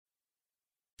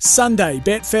Sunday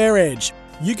Betfair Edge.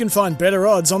 You can find better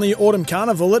odds on the Autumn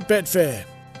Carnival at Betfair.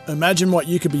 Imagine what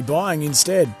you could be buying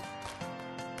instead.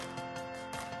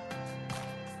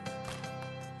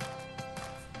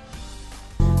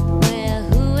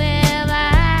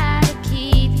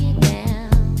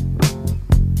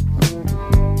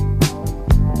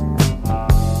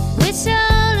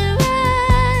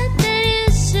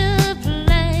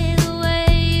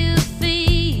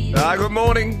 Good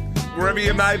morning, wherever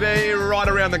you may be, right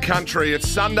around the country. It's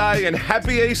Sunday and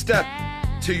happy Easter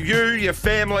to you, your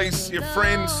families, your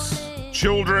friends,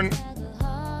 children.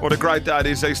 What a great day it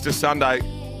is, Easter Sunday.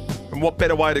 And what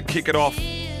better way to kick it off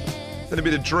than a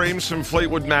bit of dreams from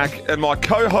Fleetwood Mac and my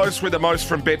co-host with the most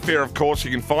from Betfair, of course.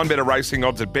 You can find better racing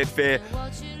odds at Betfair.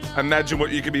 Imagine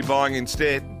what you could be buying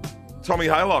instead. Tommy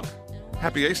Haylock,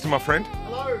 happy Easter, my friend.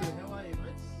 Hello, how are you,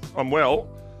 mate? I'm well.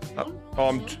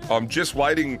 I'm just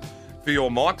waiting for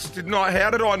your mics. How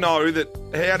did I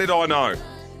know?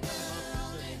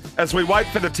 As we wait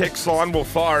for the text line, we'll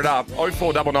fire it up.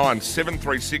 0499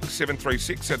 736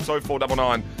 736. That's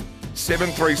 0499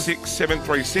 736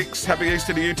 736. Happy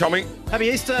Easter to you, Tommy. Happy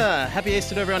Easter. Happy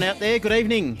Easter to everyone out there. Good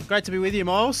evening. Great to be with you,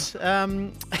 Miles.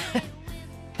 How'd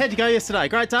you go yesterday?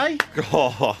 Great day?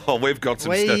 Oh, we've got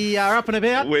some stuff. We are up and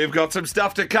about. We've got some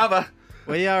stuff to cover.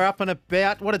 We are up and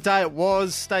about. What a day it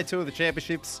was. Day 2 of the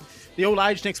championships. The All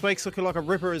Age next week's looking like a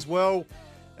ripper as well.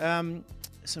 Some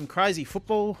crazy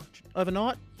football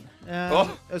overnight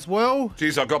as well.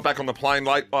 Geez, I got back on the plane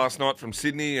late last night from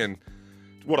Sydney, and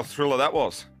what a thriller that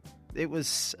was. It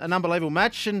was an unbelievable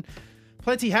match, and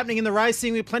plenty happening in the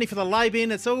racing. We have plenty for the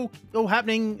lay-bin. It's all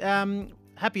happening.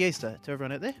 Happy Easter to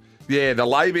everyone out there. Yeah, the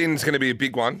lay-bin's going to be a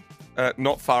big one.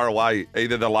 Not far away,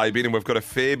 either the lay-bin, and we've got a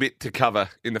fair bit to cover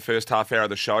in the first half hour of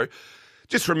the show.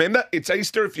 Just remember, it's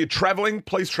Easter. If you're travelling,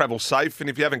 please travel safe. And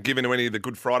if you haven't given to any of the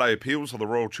Good Friday appeals or the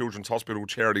Royal Children's Hospital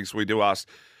charities, we do ask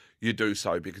you do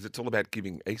so, because it's all about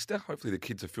giving Easter. Hopefully the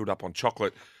kids are filled up on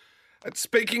chocolate. And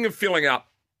speaking of filling up,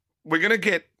 we're going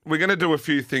to do a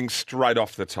few things straight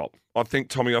off the top.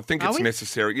 Tommy, it's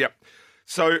necessary. Yep.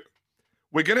 So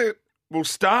we'll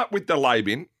start with the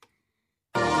lay-bin.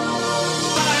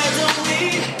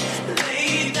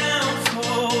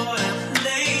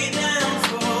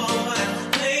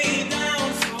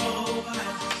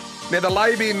 Now, the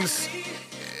lay-bin's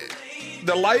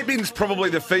probably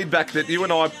the feedback that you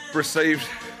and I received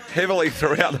heavily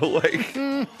throughout the week.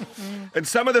 And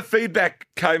some of the feedback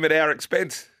came at our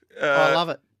expense. I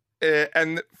love it.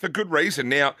 And for good reason.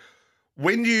 Now,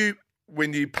 when you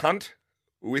punt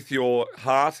with your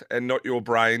heart and not your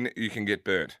brain, you can get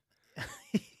burnt.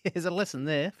 There's a lesson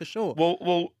there, for sure.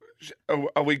 Well,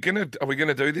 are we gonna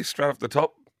do this straight off the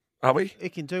top? Are we? You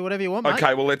can do whatever you want, mate.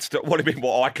 Okay, well, let's do. What do you mean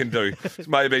what I can do? This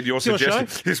may have been your suggestion.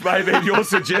 Show. This may have been your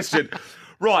suggestion.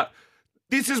 Right.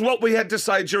 This is what we had to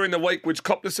say during the week, which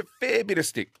copped us a fair bit of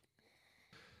stick.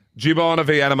 Gibbon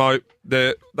v Animo.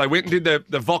 They went and did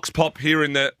the Vox Pop here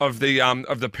of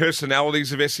the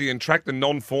personalities of SEN Track, the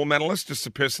non-form analysts, just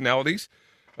the personalities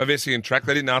of SEN Track.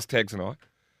 They didn't ask Tags and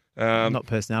I. Not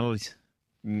personalities.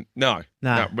 No,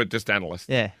 but just analysts.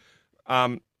 Yeah.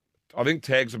 I think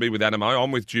Tags will be with Animo.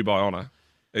 I'm with Due by Honour.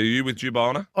 Are you with Due by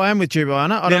Honour? I am with Due by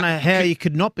Honour. I don't know how you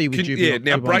could not be with Due by Honour. Yeah,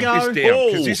 now break this down,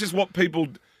 because this is what people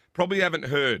probably haven't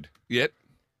heard yet.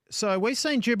 So we've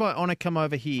seen Due by Honour come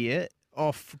over here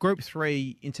off Group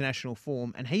 3 international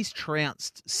form, and he's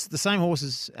trounced the same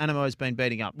horses Animo's been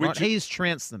beating up, right? He has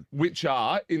trounced them. Which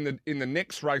are, in the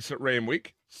next race at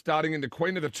Randwick, starting in the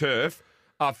Queen of the Turf,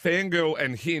 are Fangirl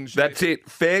and Hinge. That's it,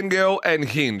 Fangirl and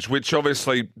Hinge, which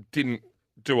obviously didn't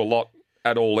do a lot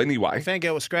at all anyway.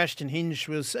 Fangirl was scratched and Hinge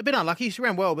was a bit unlucky. She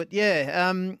ran well, but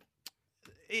yeah,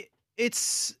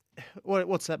 it's...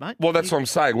 What's that, mate? Well, that's what I'm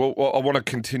saying. Well, I want to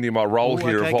continue my role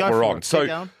here of what we're on.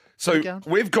 So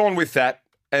we've gone with that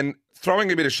and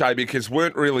throwing a bit of shade because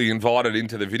weren't really invited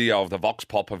into the video of the Vox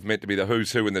Pop of meant to be the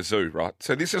who's who in the zoo, right?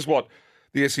 So this is what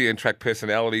the SEN Track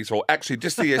personalities, or actually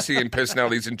just the SEN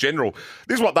personalities in general,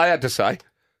 this is what they had to say.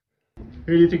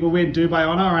 Who do you think will win, Due by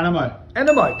Honour or Animo?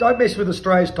 Animo, don't mess with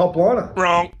Australia's top liner.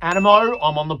 Wrong. Animo,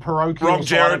 I'm on the parochial Wrong, side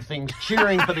Jared. of things,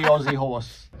 cheering for the Aussie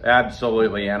horse.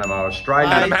 Absolutely, Animo.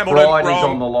 Australia's Hamilton, pride is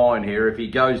wrong. on the line here. If he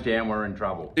goes down, we're in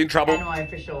trouble. In trouble. Animo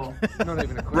for sure. Not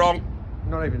even a question. Wrong.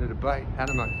 Not even a debate.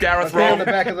 Animo. Gareth, On wrong. the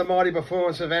back of the mighty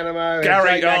performance of Animo.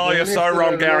 Gary, you're so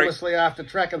wrong, Gary. Honestly, after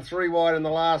tracking 3 wide in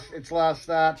its last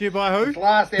start. Due by who? Its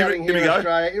last Give outing me here in go.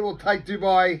 Australia. It will take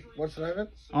Dubai. What's the name of it?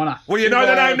 Honour. Well, you know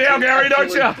the name now, Gary,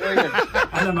 don't you?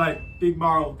 Animo, big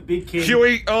moral, the big king.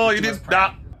 Huey, you did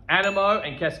that. Animo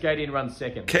and Cascadian run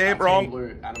second. Camp, wrong.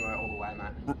 Blue, Animo all the way,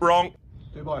 mate. Wrong.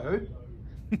 Do by who?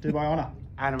 Due by Honour.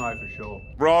 Animo for sure.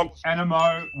 Wrong.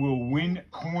 Animo will win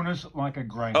corners like a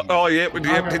granny. Yeah,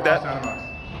 did that.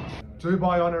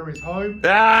 Dubai Honour is home.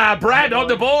 Brad on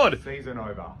the board. Season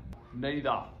over.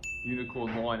 Neither.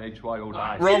 Unicorn line each way all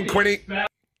day. Wrong, Quinny.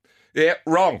 Yeah,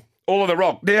 wrong. All of the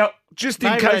wrong. Now, just in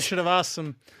Maybe I case... should have asked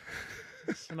some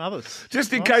others.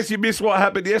 Just in case you missed what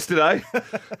happened yesterday,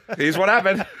 here's what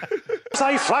happened.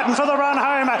 They flatten for the run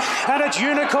home, and it's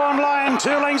Unicorn Line, 2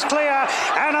 lengths clear.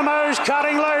 Animo's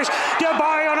cutting loose.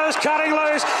 Dubai Honour's cutting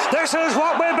loose. This is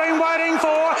what we've been waiting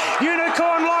for.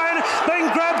 Unicorn Line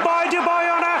being grabbed by Dubai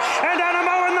Honour, and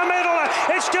Animo in the middle.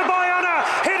 It's Dubai Honour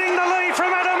hitting the lead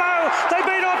from Animo. They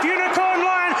beat off Unicorn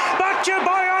Line, but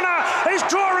Dubai Honour is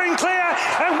drawing clear,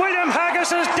 and William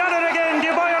Haggis has done it again.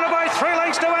 Dubai Honour by 3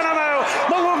 lengths to Animo.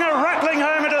 Mo'unga rattling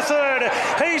home into third.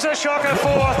 He's a shocker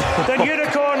fourth. The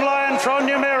Unicorn Line from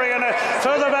Numerian.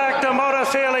 Further back to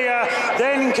Montefilia.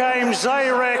 Then came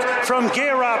Zayrek from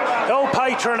Gear Up, El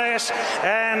Patroness,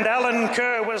 and Alan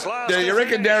Kerr was last. Yeah, you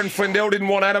reckon Darren Flindell didn't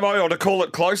want Animo or to call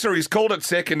it closer? He's called it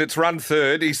second. It's run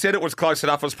third. He said it was close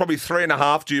enough. It was probably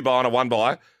 3.5 due by on a 1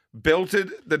 by.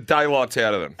 Belted the daylights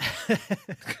out of them.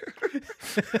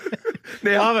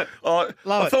 Now, Love it.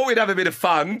 I thought we'd have a bit of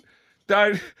fun.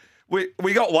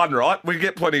 We got one right. We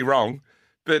get plenty wrong.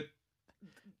 But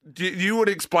you would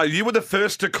explain. You were the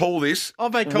first to call this.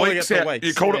 I've been calling weeks it for out. weeks.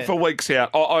 You called it for weeks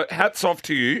out. Hats off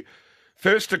to you.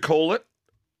 First to call it.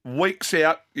 Weeks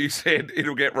out, you said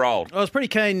it'll get rolled. I was pretty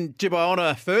keen Dubai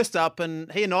Honour first up,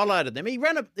 and he annihilated them. He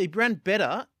ran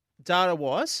better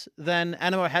data-wise than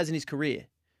Animo has in his career.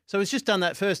 So he's just done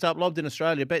that first up, lobbed in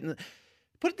Australia, beaten.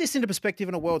 Put this into perspective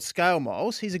on a world scale,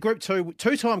 Miles. He's a Group 2,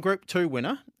 two-time Group 2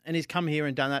 winner, and he's come here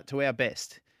and done that to our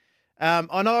best.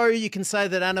 I know you can say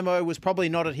that Animo was probably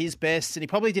not at his best, and he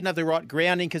probably didn't have the right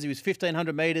grounding because he was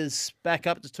 1,500 metres back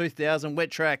up to 2,000 wet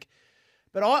track.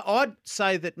 But I'd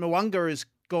say that Mo'unga has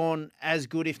gone as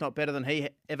good, if not better, than he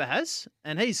ever has.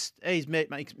 And he's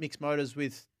met mixed motors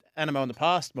with Animo in the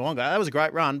past. Mo'unga, that was a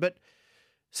great run, but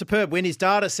superb win. His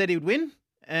data said he would win,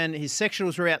 and his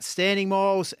sectionals were outstanding,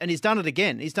 Miles, and he's done it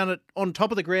again. He's done it on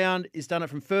top of the ground. He's done it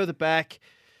from further back.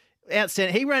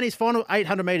 Outstanding. He ran his final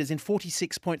 800 metres in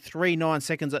 46.39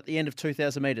 seconds at the end of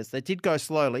 2,000 metres. They did go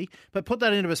slowly, but put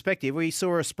that into perspective. We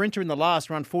saw a sprinter in the last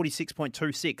run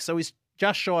 46.26, so he's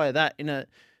just shy of that in a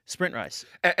sprint race.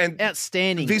 And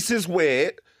outstanding. This is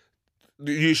where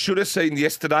you should have seen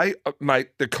yesterday, mate,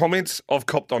 the comments I've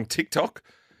copped on TikTok,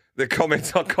 the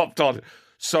comments I copped on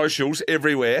socials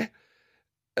everywhere.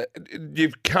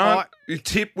 You can't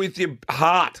tip with your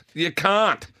heart. You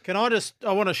can't.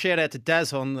 I want to shout out to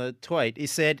Daz on the tweet. He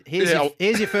said, here's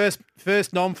your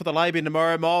first nom for the lay bin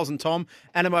tomorrow, Miles and Tom.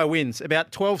 Animo wins.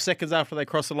 About 12 seconds after they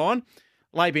cross the line.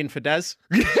 Lay bin for Daz.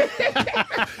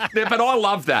 Yeah, but I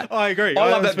love that. I agree. I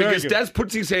love that because Daz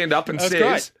puts his hand up and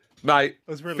says, mate,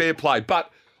 fair play. But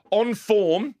on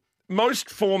form, most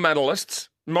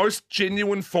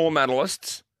genuine form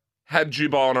analysts had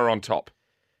Dubai Honour on top.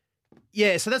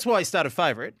 Yeah, so that's why he started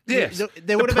favourite. Yes,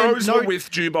 there would the have pros been were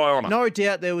with Dubai Honour. No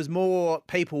doubt there was more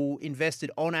people invested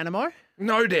on Animo.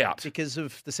 No doubt. Because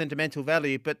of the sentimental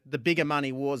value, but the bigger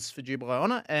money was for Dubai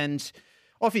Honour. And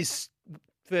off his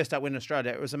first up win in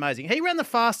Australia, it was amazing. He ran the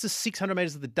fastest 600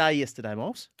 metres of the day yesterday,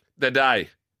 Miles. The day.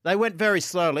 They went very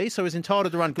slowly, so he was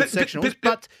entitled to run good sectionals.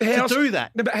 But to do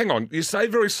that... No, but hang on, you say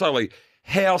very slowly.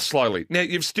 How slowly? Now,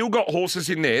 you've still got horses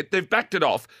in there. They've backed it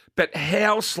off, but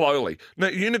how slowly? Now,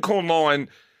 Unicorn Line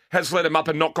has let him up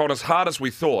and not gone as hard as we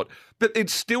thought, but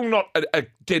it's still not a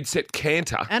dead-set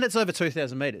canter. And it's over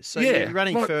 2,000 metres, so you're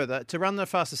running further to run the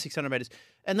fastest 600 metres.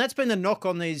 And that's been the knock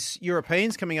on these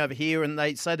Europeans coming over here, and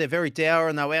they say they're very dour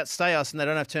and they'll outstay us and they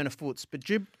don't have turn of foots. But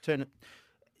Dubai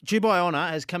Honour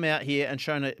has come out here and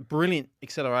shown a brilliant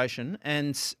acceleration,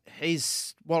 and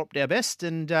he's walloped our best,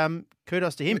 and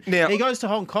kudos to him. Now, he goes to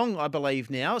Hong Kong, I believe,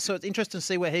 now, so it's interesting to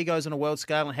see where he goes on a world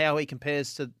scale and how he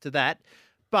compares to that.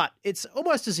 But it's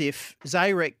almost as if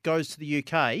Zayrek goes to the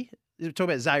UK, talk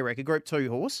about Zayrek, a Group 2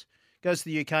 horse, goes to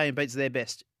the UK and beats their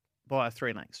best by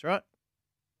 3 lengths, right?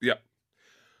 Yeah.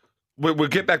 We'll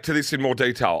get back to this in more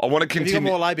detail. I want to continue. Have you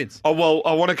got more lay-bins? Oh, well,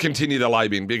 I want to continue the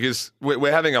lay-bin because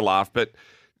we're having a laugh, but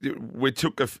we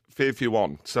took a fair few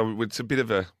on. So it's a bit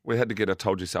of we had to get a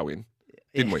told you so in,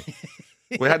 didn't we?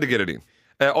 We had to get it in.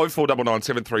 0499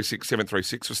 736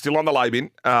 736. We're still on the lay-bin.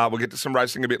 We'll get to some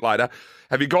racing a bit later.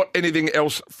 Have you got anything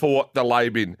else for the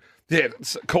lay-bin? Yeah,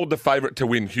 it's called the favourite to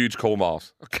win. Huge call,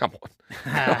 Miles. Oh, come on.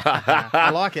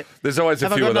 I like it. There's always a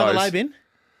few of those. Have I got another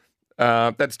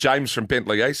lay-bin? That's James from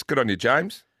Bentley East. Good on you,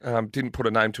 James. Didn't put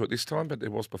a name to it this time, but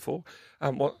it was before.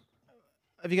 What?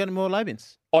 Have you got any more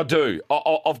lay-bins? I do.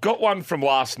 I've got one from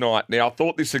last night. Now, I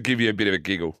thought this would give you a bit of a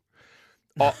giggle.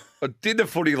 I did the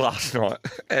footy last night,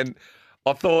 and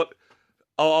I thought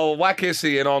I'll whack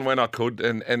SEN on when I could,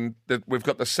 and we've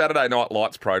got the Saturday Night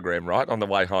Lights program, right, on the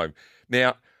way home.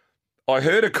 Now, I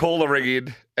heard a caller ring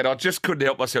in, and I just couldn't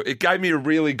help myself. It gave me a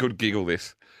really good giggle,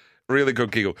 this. Really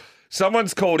good giggle.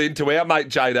 Someone's called in to our mate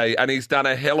JD, and he's done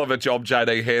a hell of a job,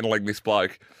 JD, handling this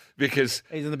bloke. Because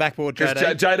he's on the backboard,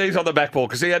 JD. JD's on the backboard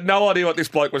because he had no idea what this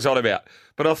bloke was on about.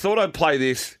 But I thought I'd play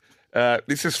this.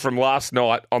 This is from last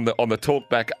night on the talk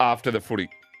back after the footy.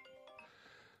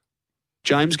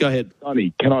 James, go ahead.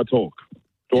 Sonny, can I talk?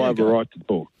 Do I have a right to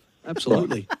talk?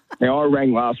 Absolutely. Now, I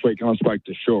rang last week and I spoke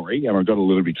to Shorey and I got a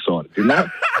little bit excited, didn't I?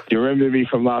 Do you remember me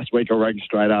from last week? I rang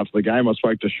straight after the game. I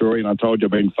spoke to Shorey and I told you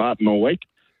I've been farting all week.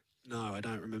 No, I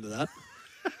don't remember that.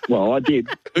 Well, I did.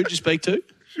 Who'd you speak to?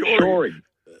 Shorey.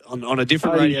 On a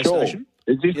different Tony radio Shaw. station?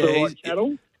 Is this the right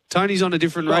channel? Tony's on a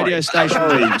different radio station.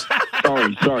 Sorry,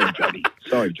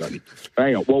 Johnny.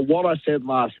 Hang on. Well, what I said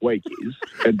last week is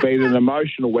it'd been an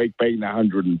emotional week being the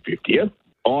 150th.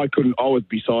 I was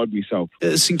beside myself.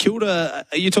 St Kilda,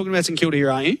 are you talking about St Kilda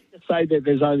here, are you? Say that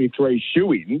there's only 3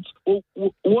 shoe-ins. Well,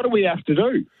 what do we have to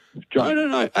do? James?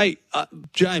 No. Hey,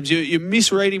 James, you're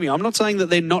misreading me. I'm not saying that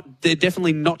they're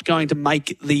definitely not going to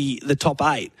make the top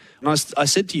 8. And I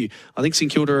said to you, I think St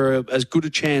Kilda are as good a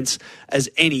chance as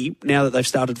any now that they've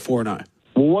started 4-0.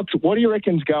 Well, what do you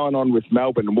reckon's going on with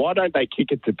Melbourne? Why don't they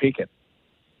kick it to Pickett?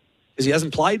 Because he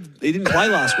hasn't played. He didn't play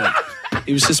last week.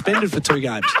 He was suspended for 2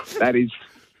 games. That is...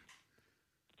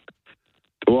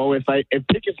 Well, if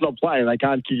Pickett's not playing, they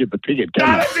can't kick it to Pickett, can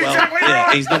they? Well, exactly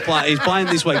right. He's not playing. He's playing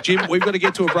this week. Jim, we've got to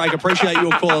get to a break. Appreciate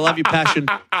your call. I love your passion.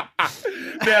 Now,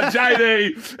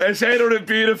 JD has handled it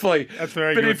beautifully. That's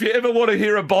very good. But if good. you ever want to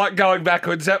hear a bike going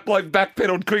backwards, that bloke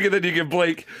backpedaled quicker than you can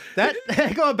blink. That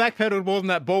guy backpedaled more than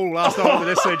that ball last night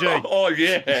with SCG. Oh,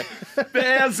 yeah.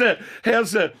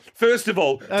 How's it? First of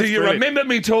all, That's do you brilliant. remember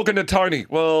me talking to Tony?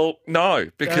 Well, no,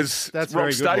 because that's it's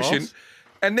Rock very good, Station. Miles.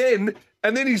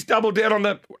 And then he's doubled down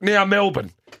on now Melbourne.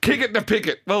 Kick it to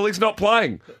Pickett. Well, he's not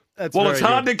playing. That's well, very it's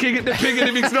hard good. to kick it to Pickett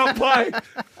if he's not playing.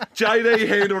 JD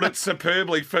handled it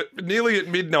superbly for nearly at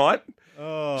midnight.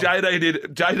 Oh.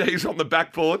 JD's on the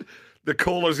backboard. The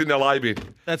caller's in the lay bin.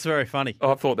 That's very funny.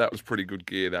 I thought that was pretty good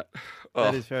gear, that.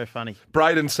 That is very funny.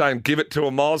 Braden's saying, give it to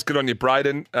him, Miles. Good on you,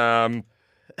 Braden.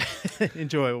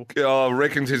 Enjoyable.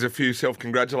 Reckons there's a few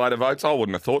self-congratulator votes. I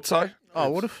wouldn't have thought so. Oh,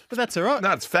 what if? But that's all right.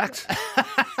 No, it's facts.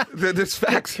 There's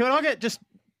facts. Can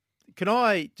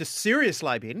I just serious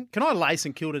lay bin? Can I lay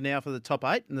St Kilda now for the top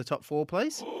 8 and the top 4,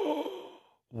 please?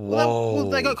 Whoa.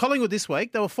 They got Collingwood this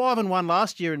week. They were 5-1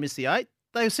 last year and missed the 8.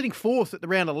 They were sitting 4th at the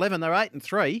round 11. They're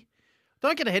 8-3.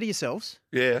 Don't get ahead of yourselves.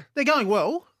 Yeah. They're going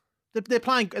well. They're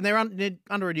playing, and they're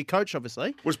under a new coach,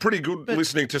 obviously. Was pretty good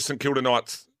listening to St Kilda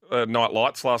Night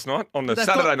Lights last night on the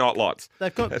Saturday Night Lights.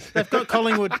 They've got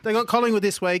Collingwood. They got Collingwood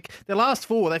this week. Their last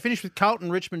 4, they finished with Carlton,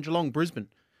 Richmond, Geelong, Brisbane.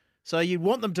 So you'd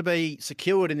want them to be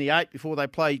secured in the 8 before they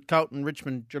play Carlton,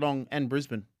 Richmond, Geelong, and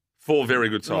Brisbane. 4 very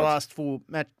good In the sides. last 4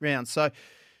 match rounds. So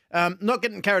not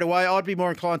getting carried away. I'd be more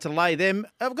inclined to lay them.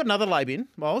 I've got another lay bin,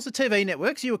 Miles. The TV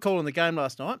networks. You were calling the game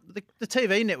last night. The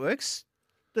TV networks.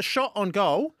 The shot on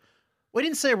goal. We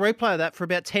didn't see a replay of that for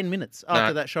about 10 minutes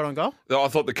after that shot on goal. I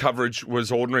thought the coverage was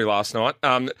ordinary last night.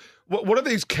 What are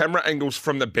these camera angles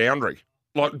from the boundary?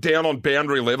 Like down on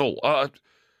boundary level?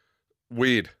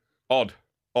 Weird. Odd.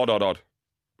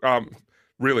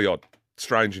 Really odd.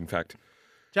 Strange, in fact.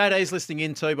 JD's listening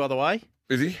in too, by the way.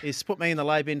 Is he? He's put me in the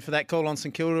lay bin for that call on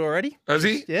St Kilda already. Is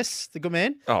he? Yes, the good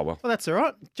man. Oh, well. Well, that's all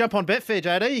right. Jump on Betfair,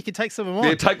 JD. You can take some of mine.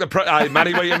 Yeah, take the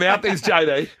money where your mouth is,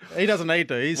 JD. He doesn't need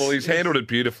to. He's handled it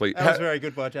beautifully. That was very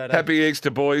good by JD. Happy Easter,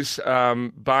 boys.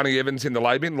 Barney Evans in the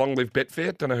lay bin. Long live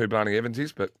Betfair. Don't know who Barney Evans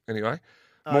is, but anyway.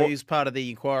 He's part of the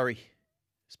inquiry.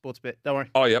 Sports bet. Don't worry.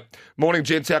 Oh, yep. Morning,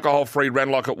 gents. Alcohol-free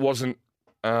ran like it wasn't.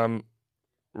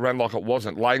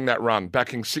 Laying that run.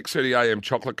 Backing 6:30am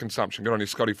chocolate consumption. Good on you,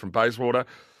 Scotty from Bayswater.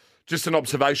 Just an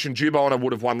observation. Dubona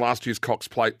would have won last year's Cox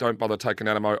Plate. Don't bother taking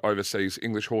Animo overseas.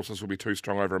 English horses will be too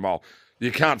strong over a mile.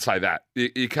 You can't say that.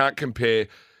 You can't compare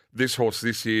this horse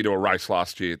this year to a race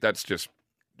last year. That's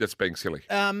being silly.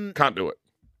 Can't do it.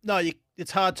 No,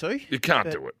 it's hard to. You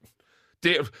can't do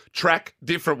it. Track,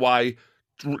 different way,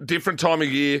 different time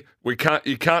of year.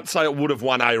 You can't say it would have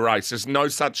won a race. There's no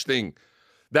such thing.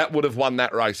 That would have won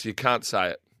that race. You can't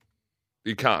say it.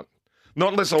 You can't.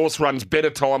 Not unless a horse runs better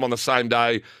time on the same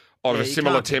day, on a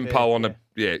similar tempo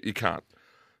you can't.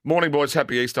 Morning, boys.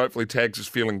 Happy Easter. Hopefully Tags is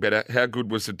feeling better. How good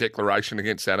was the declaration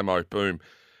against Animo? Boom.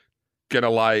 Gonna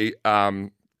lay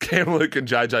Cam, Luke and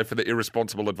JJ for the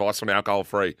irresponsible advice on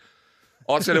alcohol-free.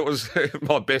 I said it was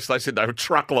my best. They said they were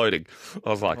truckloading. I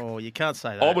was like, oh, you can't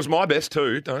say that. I was my best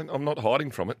too. I'm not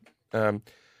hiding from it.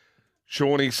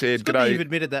 Shawnee said, it's good that "G'day." You've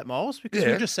admitted that, Miles, because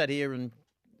we just sat here and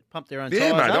pumped their own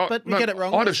Yeah, tyres mate. up, but we get it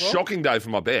wrong. I had a as well. shocking day for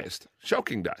my best.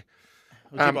 Shocking day.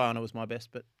 Well, Gibayana was my best,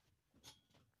 but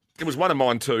it was one of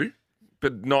mine too,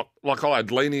 but not like I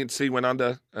had leniency went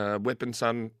under. Weapon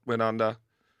Sun went under.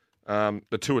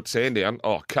 The two at Sandown.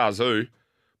 Oh, Kazoo.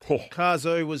 Oh.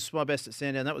 Kazoo was my best at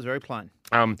Sandown. That was very plain.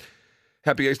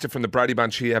 Happy Easter from the Brady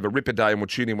Bunch here. Have a ripper day and we'll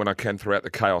tune in when I can throughout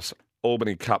the chaos.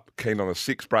 Albany Cup, keen on the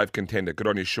 6th, brave contender. Good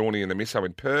on you, Shawnee, and the Misso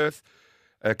in Perth.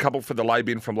 A couple for the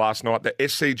lay-bin from last night. The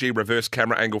SCG reverse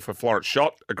camera angle for Florence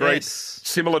shot. Agreed. Yes.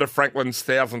 Similar to Franklin's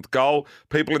 1,000th goal.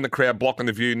 People in the crowd blocking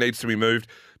the view needs to be moved.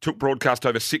 Took broadcast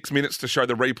over 6 minutes to show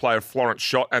the replay of Florence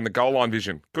shot and the goal line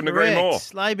vision. Couldn't agree more.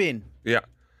 Lay-bin. Yeah.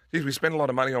 Jeez, we spent a lot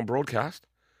of money on broadcast.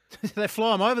 Did they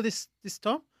fly them over this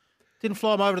time? Didn't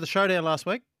fly them over to the showdown last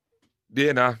week?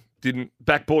 Yeah, no, didn't.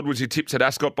 Backboard was your tips at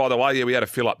Ascot, by the way. Yeah, we had a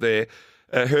fill up there.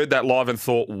 Heard that live and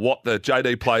thought, what the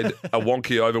JD played a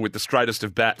wonky over with the straightest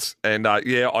of bats. And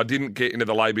yeah, I didn't get into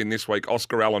the lay-bin this week.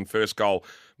 Oscar Allen, first goal,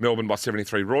 Melbourne by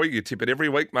 73. Roy, you tip it every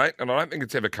week, mate, and I don't think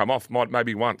it's ever come off.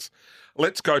 Maybe once.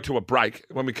 Let's go to a break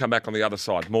when we come back on the other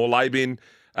side. More lay-bin,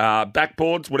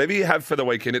 backboards, whatever you have for the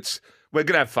weekend. We're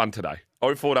going to have fun today.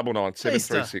 0499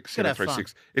 736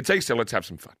 736. It's Easter. Let's have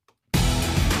some fun.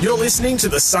 You're listening to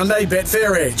the Sunday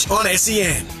Betfair Edge on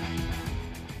SEN.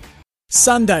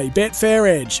 Sunday Betfair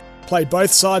Edge. Play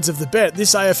both sides of the bet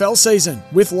this AFL season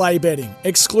with lay betting,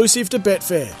 exclusive to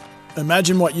Betfair.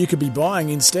 Imagine what you could be buying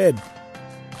instead.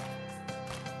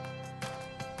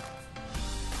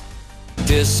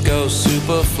 Disco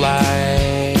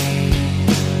Superfly.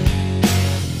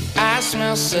 I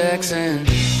smell sex and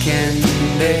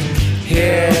candy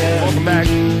here. Welcome back.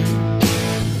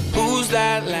 Who's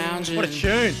that lounging? What a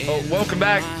tune. Oh, welcome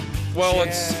back. Well,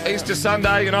 it's Easter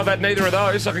Sunday, and I've had neither of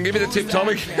those. I can give you the tip,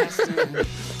 Tommy.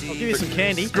 I'll give you some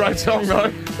candy. Great song,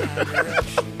 though.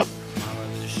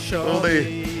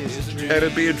 And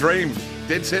it'd be a dream.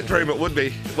 Dead set dream it would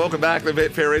be. Welcome back to the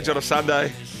Betfair Edge on a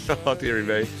Sunday. Oh, dearie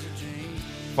me.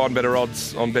 Find better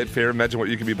odds on Betfair. Imagine what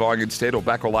you can be buying instead, or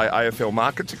back or lay AFL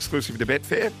markets exclusive to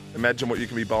Betfair. Imagine what you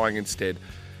can be buying instead.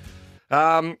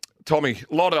 Tommy,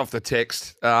 a lot off the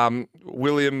text.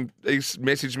 William, he's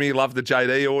messaged me, love the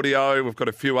JD audio. We've got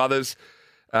a few others.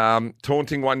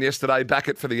 Taunting one yesterday, back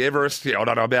it for the Everest. Yeah, I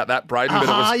don't know about that, Braden.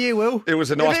 But you will. It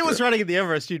was a nice... If he was running at the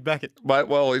Everest, you'd back it. Mate,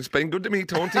 well, he's been good to me,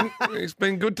 Taunting. He's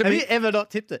been good to me. Have you ever not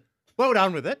tipped it? Well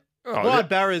done with it. Oh, Wide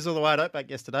barriers all the way at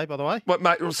Oakbank yesterday, by the way. Well,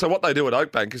 mate, so what they do at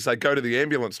Oakbank is they go to the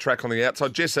ambulance track on the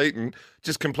outside. Jess Eaton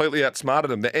just completely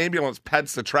outsmarted them. The ambulance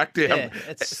pads the track down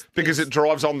because it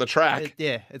drives on the track.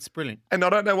 It's brilliant. And I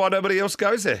don't know why nobody else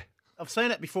goes there. I've seen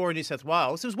it before in New South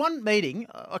Wales. There was one meeting,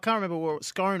 I can't remember where it was,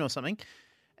 Scone or something,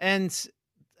 and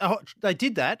they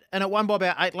did that, and it won by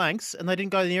about 8 lengths, and they didn't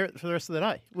go near it for the rest of the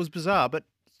day. It was bizarre, but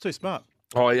it's too smart.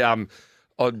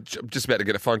 I'm just about to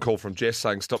get a phone call from Jess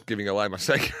saying, stop giving away my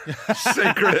secret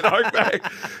at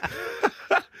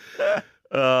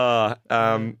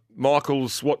Oakbank.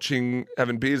 Michael's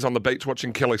having beers on the beach,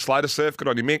 watching Kelly Slater surf. Good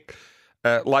on you, Mick.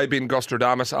 Labin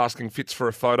Gostradamus asking Fitz for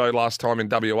a photo last time in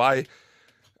WA.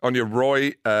 On your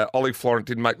Roy, Ollie Florent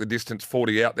didn't make the distance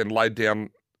 40 out, then laid down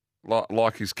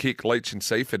like his kick, Leach and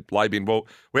Seaford. Labin, well,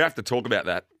 we have to talk about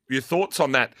that. Your thoughts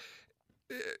on that?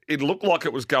 It looked like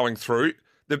it was going through.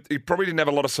 He probably didn't have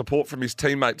a lot of support from his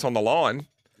teammates on the line.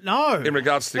 No. In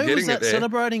regards to getting it there.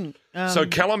 Celebrating? So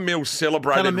Callum Mills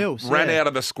celebrated, ran out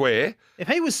of the square. If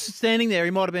he was standing there,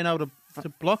 he might have been able to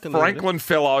block a little Franklin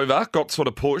fell over, got sort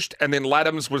of pushed, and then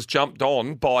Laddams was jumped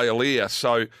on by Aaliyah.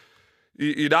 So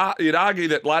you'd argue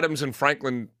that Laddams and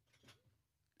Franklin,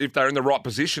 if they're in the right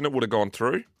position, it would have gone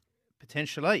through.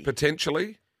 Potentially.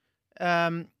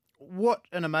 What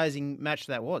an amazing match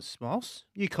that was, Miles.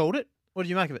 You called it. What did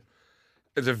you make of it?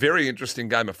 It's a very interesting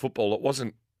game of football. It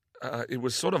wasn't. It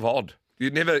was sort of odd.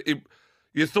 You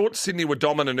thought Sydney were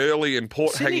dominant early and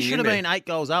Port Sydney hanging in there. should have been 8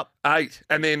 goals up. 8,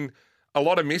 and then a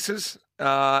lot of misses.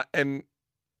 And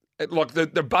like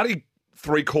the Buddy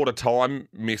 3/4 time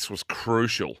miss was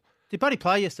crucial. Did Buddy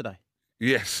play yesterday?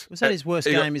 Yes. Was that his worst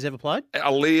game he's ever played?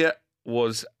 Aaliyah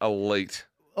was elite.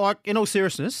 Like, in all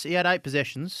seriousness, he had 8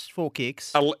 possessions, 4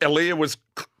 kicks. Aaliyah was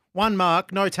 1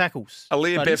 mark, no tackles.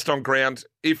 Aaliyah best on ground,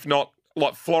 if not.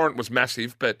 Like, Florent was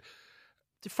massive, but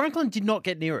Franklin did not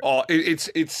get near it. Oh,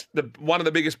 it's one of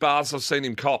the biggest bars I've seen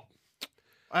him cop.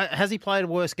 Has he played a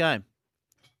worse game?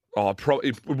 Oh,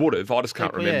 probably would have. I just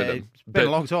can't remember them. It's been a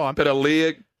long time. But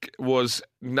Aaliyah was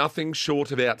nothing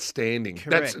short of outstanding.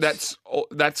 Correct. That's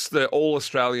the All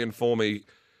Australian for me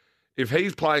if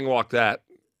he's playing like that,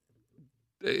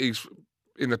 he's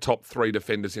in the top 3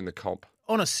 defenders in the comp.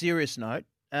 On a serious note,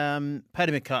 Paddy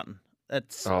McCutton.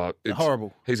 That's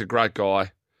horrible. He's a great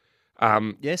guy.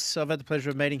 Yes, I've had the pleasure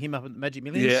of meeting him up at the Magic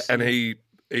Millions. Yeah, and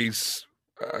he's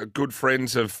good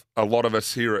friends of a lot of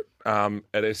us here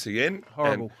at SEN.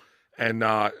 Horrible.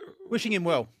 And wishing him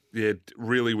well. Yeah,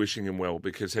 really wishing him well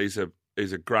because he's a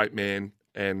great man,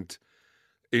 and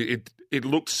it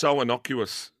looks so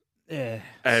innocuous. Yeah,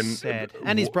 and sad.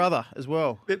 And his brother as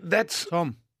well. That's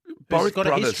Tom. Both He's got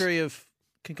brothers. a history of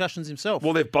concussions himself.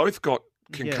 Well, they've both got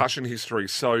concussion history,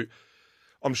 so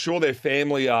I'm sure their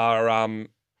family are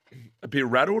a bit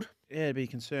rattled. Yeah, it'd be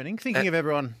concerning. Thinking of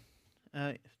everyone.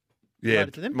 Yeah,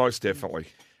 to them. most definitely.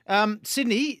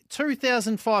 Sydney,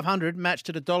 2,500 matched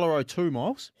at $1.02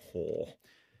 miles.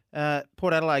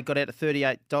 Port Adelaide got out at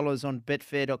 $38 on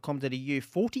betfair.com.au.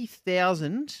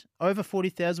 40,000, over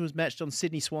 40,000 was matched on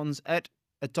Sydney Swans at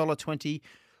 $1.20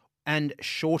 and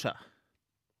shorter.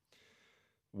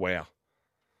 Wow.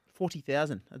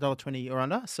 40,000, $1.20 or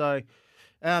under. So,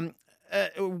 a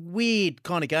weird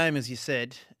kind of game, as you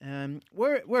said.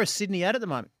 Where is Sydney at the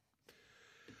moment?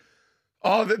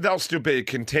 Oh, they'll still be a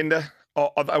contender.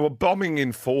 Oh, they were bombing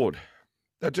in forward.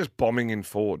 They're just bombing in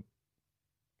forward.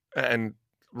 And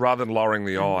rather than lowering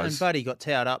the eyes. And Buddy got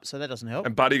towed up, so that doesn't help.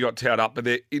 And Buddy got towed up, but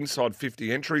they're inside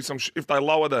 50 entries. If they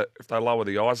lower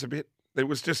the eyes a bit, it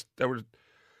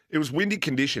was windy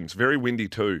conditions, very windy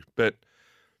too. But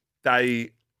I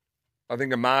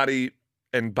think Amadi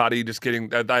and Buddy just they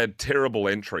had terrible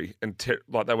entry and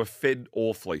they were fed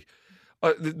awfully.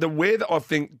 Where that I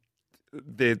think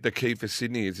the key for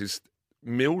Sydney is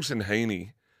Mills and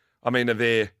Heaney. I mean, are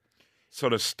they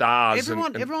sort of stars?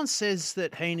 Everyone says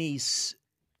that Heaney's.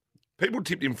 People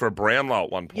tipped him for a Brownlow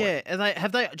at one point. Yeah,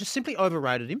 have they just simply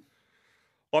overrated him?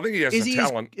 I think he has the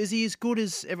talent. Is he as good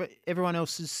as everyone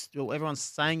else is? Well, everyone's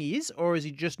saying he is, or is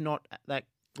he just not at that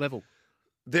level?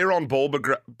 Their on-ball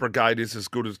brigade is as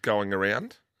good as going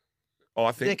around,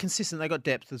 I think. They're consistent. They got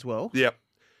depth as well. Yep.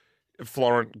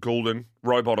 Florent, Goulden,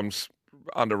 Rowbottom's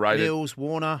underrated. Mills,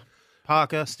 Warner,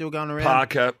 Parker still going around.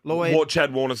 Parker, Lloyd,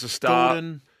 Chad Warner's a star.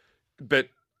 Goulden. But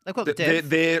they've got the depth.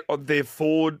 Their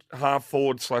half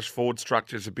forward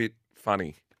structure is a bit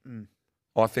funny,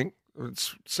 I think.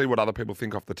 Let's see what other people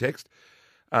think off the text.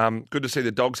 Good to see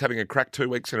the Dogs having a crack 2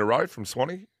 weeks in a row from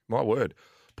Swanee. My word.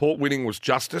 Port winning was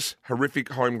justice. Horrific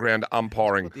home ground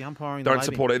umpiring. The umpiring don't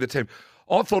support either team.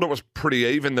 I thought it was pretty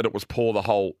even that it was poor the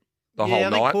whole night. I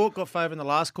think Port got favour in the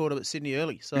last quarter, but Sydney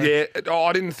early. So yeah,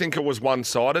 I didn't think it was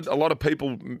one-sided. A lot of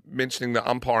people mentioning the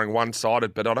umpiring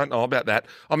one-sided, but I don't know about that.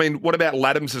 I mean, what about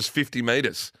Laddams' 50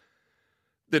 metres?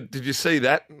 Did you see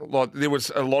that? Like, there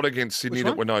was a lot against Sydney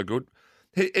that were no good.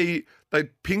 They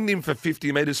pinged him for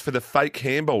 50 metres for the fake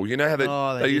handball. You know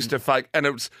how they used to fake, and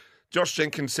it was. Josh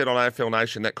Jenkins said on AFL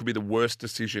Nation that could be the worst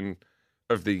decision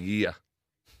of the year.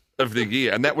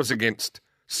 And that was against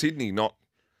Sydney, not...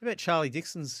 What about Charlie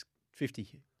Dixon's 50?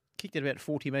 Kicked it about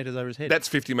 40 metres over his head. That's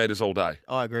 50 metres all day.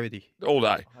 I agree with you. All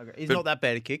day. He's not that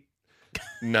bad a kick.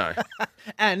 No.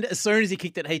 And as soon as he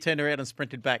kicked it, he turned around and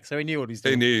sprinted back, so he knew what he was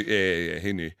doing. He knew,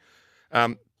 he knew.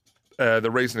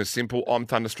 The reason is simple. I'm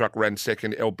Thunderstruck ran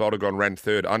second. El Baldagon ran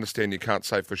third. I understand you can't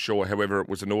say for sure. However, it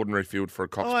was an ordinary field for a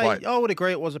Cox plate. I would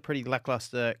agree it was a pretty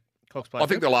lacklustre Cox plate. I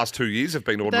think the last 2 years have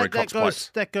been ordinary Cox plates.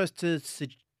 That goes to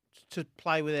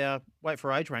play with our weight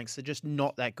for age ranks. They're just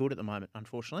not that good at the moment,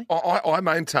 unfortunately. I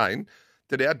maintain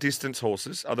that our distance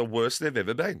horses are the worst they've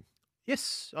ever been.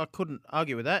 Yes, I couldn't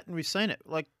argue with that, and we've seen it.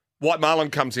 Like White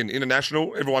Marlin comes in,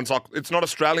 international. Everyone's like, it's not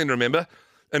Australian, remember?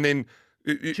 And then...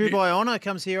 Dubai Honour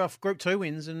comes here off Group 2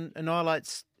 wins and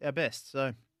annihilates our best.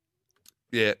 So,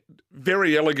 yeah,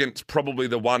 Very Elegant's probably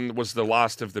was the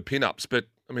last of the pin-ups, but,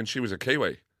 I mean, she was a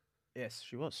Kiwi. Yes,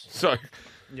 she was. So,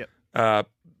 yep.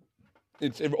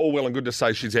 It's all well and good to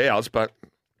say she's ours, but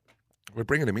we're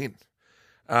bringing him in.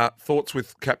 Thoughts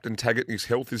with Captain Taggart and his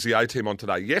health? Is the A-team on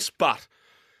today? Yes, but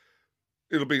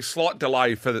it'll be a slight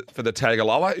delay for the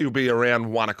Tagaloa. It'll be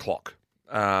around 1 o'clock.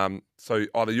 So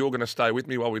either you're going to stay with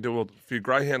me while we do a few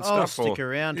greyhound stuff, stick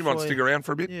around. You might stick around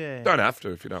for a bit. Yeah, don't have to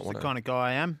if you don't want to. The kind of guy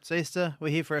I am. It's Easter. We're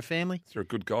here for our family. You're a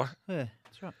good guy. Yeah,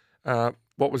 that's right.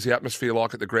 What was the atmosphere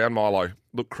like at the ground, Milo?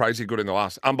 Looked crazy good in the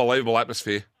last. Unbelievable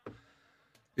atmosphere.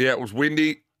 Yeah, it was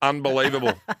windy.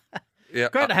 Unbelievable. Yeah,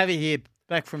 great to have you here,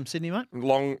 back from Sydney, mate.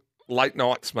 Long late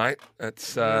nights, mate.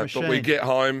 It's but we get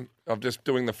home. I'm just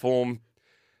doing the form.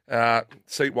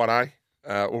 Seat 1A.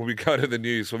 Or we go to the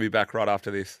news. We'll be back right after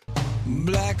this.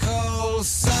 Black hole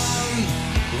sun,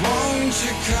 won't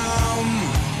you come?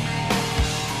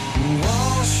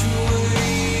 Wash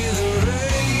away the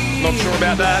rain. Not sure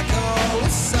about that.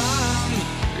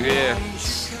 Yeah.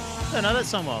 I don't know that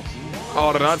song, Miles. Oh,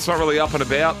 I don't know. It's not really up and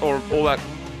about or all that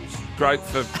great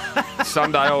for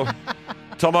Sunday. Or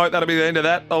Tomo, that'll be the end of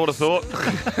that, I would have thought.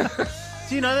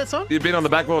 Do you know that song? You've been on the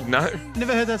backboard? No.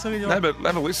 Never heard that song in your life? No, but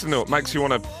have a listen to it. Makes you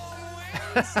want to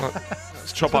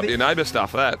chop up your neighbour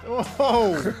stuff, that.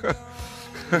 Oh.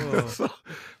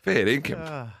 Fair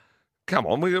income. Come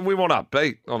on, we want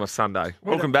upbeat on a Sunday.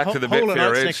 Welcome back to the Hall & Betfair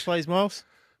Oates Edge. next, please, Miles.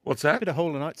 What's that? Bit of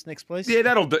Hall & Oates next, please. Yeah,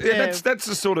 that'll do. Yeah, Yeah. that's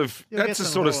the sort of You'll that's get the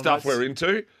some sort of Hall & stuff Oates. we're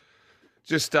into.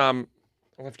 Just I'll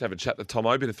have to have a chat to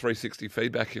Tomo, bit of 360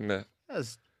 feedback in the That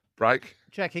was break.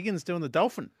 Jack Higgins doing the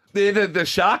dolphin. Yeah, the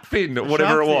shark fin, or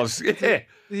whatever shark it was. fin. Yeah,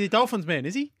 He's a Dolphins man,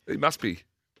 is he? he must be.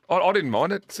 I didn't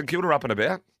mind it. St Kilda up and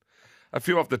about. A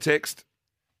few off the text.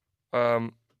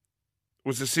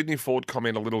 Was the Sydney Ford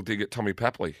comment a little dig at Tommy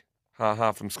Papley?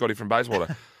 Ha from Scotty from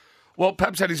Bayswater. Well,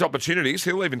 Paps had his opportunities.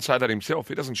 He'll even say that himself.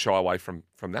 He doesn't shy away from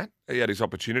that. He had his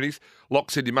opportunities. Locke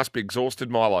said, you must be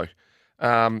exhausted, Milo.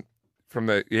 From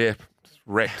the,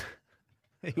 wrecked.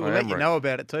 He'll let you know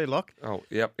about it too, Locke. Oh,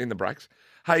 yep, in the breaks.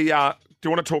 Hey, do you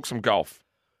want to talk some golf?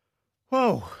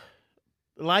 Whoa.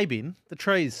 Laban, the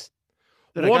trees.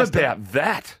 at What Augusta. about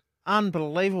that?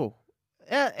 Unbelievable.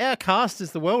 Our cast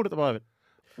is the world at the moment.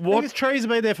 What? These trees have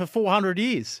been there for 400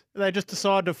 years. They just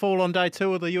decided to fall on day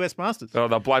 2 of the US Masters. Oh,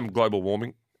 they'll blame global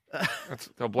warming.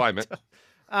 They'll blame it.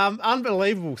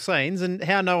 Unbelievable scenes, and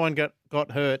how no one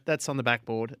got hurt. That's on the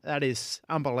backboard. That is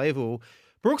unbelievable.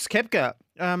 Brooks Koepka,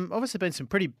 obviously been some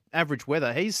pretty average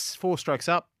weather. He's 4 strokes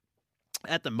up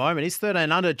at the moment. He's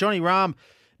 13 under. Johnny Rahm,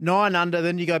 9 under.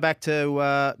 Then you go back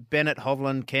to Bennett,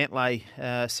 Hovland,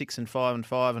 Cantlay, 6 and 5 and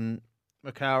 5, and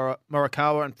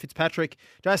Morikawa and Fitzpatrick.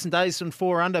 Jason Dayson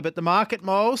 4 under. But the market,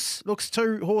 Miles, looks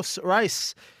 2-horse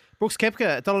race. Brooks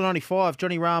Koepka, $1.95.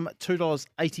 Johnny Rahm,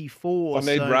 $2.84. I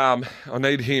need Rahm. I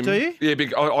need him. Do you? Yeah,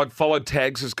 I followed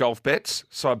tags as golf bets,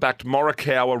 so I backed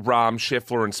Morikawa, Rahm,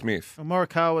 Scheffler and Smith. Well,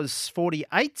 Morikawa's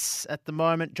 48 at the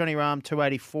moment. Johnny Rahm,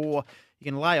 284. You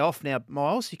can lay off now,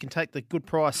 Miles. You can take the good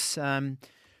price John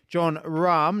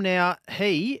Rahm. Now,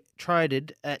 he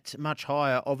traded at much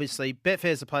higher, obviously.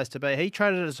 Betfair's the place to be. He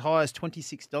traded as high as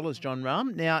 $26, John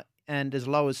Rahm, now and as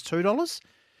low as $2.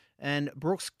 And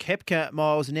Brooks Koepka,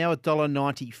 Miles, now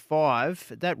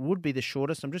 $1.95. That would be the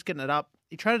shortest. I'm just getting it up.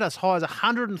 He traded as high as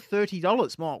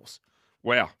 $130, Miles.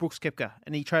 Wow. Brooks Koepka.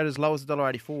 And he traded as low as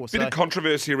 $1.84. Bit of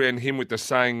controversy around him with the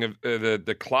saying of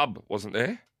the club, wasn't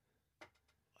there?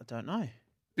 I don't know.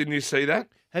 Didn't you see that?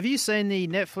 Have you seen the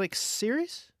Netflix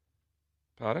series?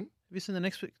 Pardon? Have you seen the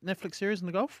Netflix series in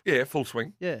the golf? Yeah, full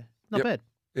swing. Yeah. Not Yep. bad.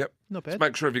 Yep. Not bad. Just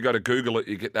make sure if you go to Google it,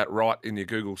 you get that right in your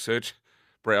Google search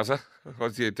browser.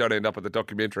 Otherwise you don't end up with the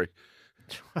documentary.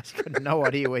 I've got no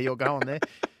idea where you're going there.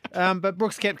 But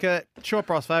Brooks Koepka, short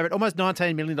price favourite, almost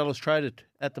 $19 million traded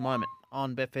at the moment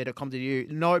on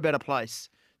betfair.com.au. No better place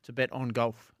to bet on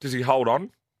golf. Does he hold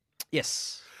on?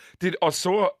 Yes. I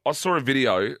saw a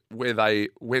video where they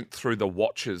went through the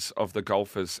watches of the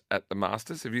golfers at the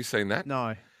Masters. Have you seen that?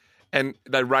 No. And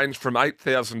they ranged from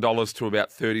 $8,000 to about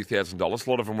 $30,000. A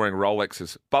lot of them wearing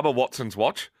Rolexes. Bubba Watson's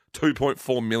watch,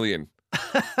 $2.4 million.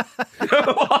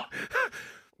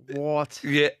 What?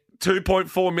 Yeah,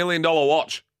 $2.4 million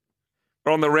watch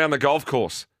around the golf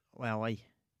course. Wowee.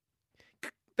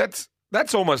 That's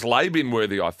almost lay-bin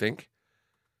worthy, I think.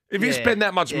 If you spend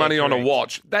that much money on a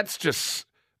watch, that's just,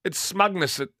 it's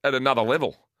smugness at another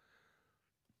level.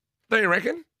 Don't you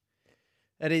reckon?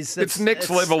 It is. It's next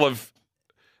level of,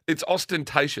 it's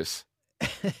ostentatious.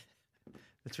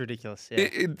 It's ridiculous. Yeah.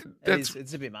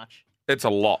 It's a bit much. It's a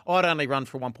lot. I'd only run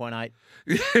for 1.8.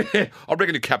 Yeah, I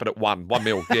reckon you cap it at 1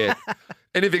 mil, yeah.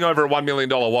 Anything over a $1 million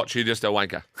watch, you're just a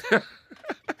wanker.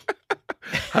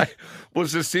 Hey,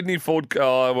 was the Sydney Ford,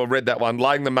 read that one,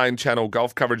 laying the main channel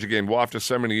golf coverage again. Well, after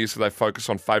so many years, do they focus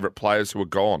on favourite players who are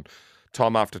gone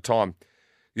time after time?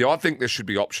 Yeah, I think there should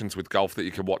be options with golf that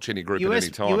you can watch any group at any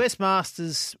time. US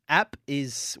Masters app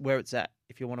is where it's at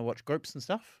if you want to watch groups and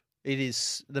stuff. It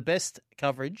is the best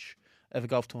coverage of a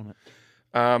golf tournament.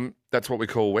 That's what we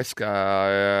call Wesker.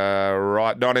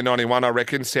 Right, 1991, I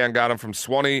reckon. Soundgarden from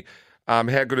Swanee. How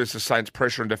good is the Saints'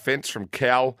 pressure and defence from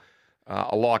Cal?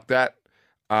 I like that.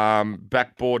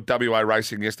 Backboard, WA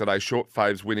Racing yesterday. Short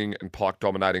faves winning and Pike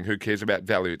dominating. Who cares about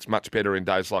value? It's much better in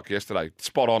days like yesterday.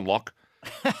 Spot on, Lock.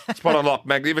 Spot on, Lock.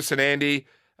 Magnificent Andy.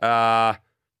 Awesome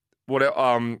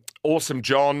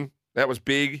John. That was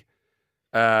big.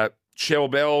 Shell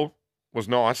Bell was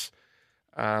nice.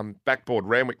 Backboard,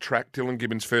 Randwick Track, Dylan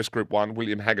Gibbons first Group 1,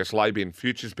 William Haggis Labin,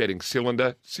 Futures Betting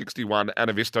Cylinder 61,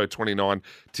 Anavisto 29,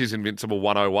 Tis Invincible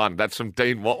 101. That's from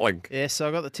Dean Watling. Yeah, so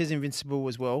I got the Tis Invincible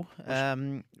as well.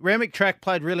 Randwick Track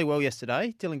played really well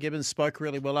yesterday. Dylan Gibbons spoke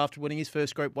really well after winning his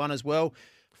first Group 1 as well.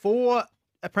 4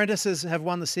 apprentices have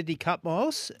won the Sydney Cup,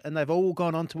 Miles, and they've all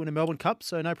gone on to win a Melbourne Cup,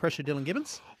 so no pressure, Dylan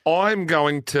Gibbons. I'm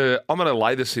going to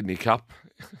lay the Sydney Cup.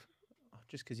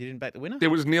 Just because you didn't back the winner? It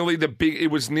was nearly the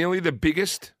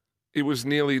biggest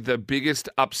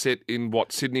upset in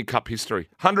Sydney Cup history.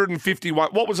 151.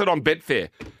 What was it on Betfair?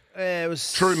 It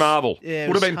was True marvel. Yeah,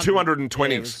 would have been 220s.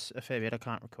 Yeah, it was a fair bit. I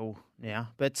can't recall now,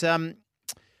 but the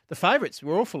favourites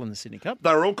were awful in the Sydney Cup.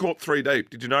 They were all caught 3 deep.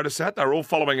 Did you notice that? They were all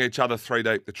following each other 3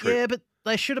 deep. The trip. Yeah, but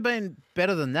they should have been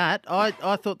better than that. I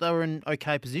thought they were in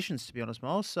okay positions, to be honest,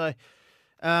 Miles. So.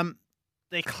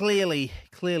 They're clearly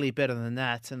better than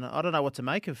that, and I don't know what to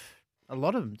make of a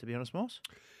lot of them, to be honest, Miles.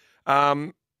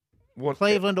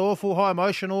 Cleveland, awful. High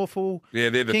Emotion, awful. Yeah,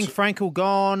 they're King Frankel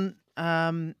gone.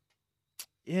 The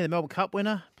Melbourne Cup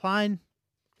winner, playing.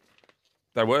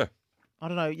 They were. I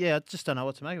don't know. Yeah, I just don't know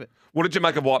what to make of it. What did you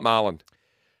make of White Marlin?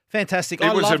 Fantastic.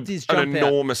 I loved his jump out. An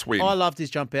enormous win. I loved his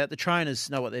jump out. The trainers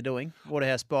know what they're doing.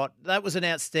 Waterhouse Bot. That was an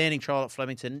outstanding trial at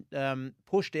Flemington.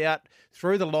 Pushed out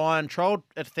through the line, trialled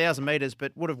at 1,000 metres,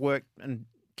 but would have worked and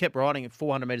kept riding at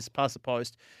 400 metres past the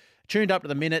post. Tuned up to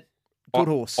the minute. Good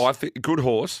horse. I think good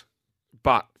horse,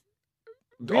 but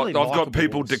Really I've got likeable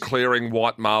people horse. declaring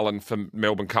White Marlin for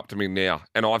Melbourne Cup to me now,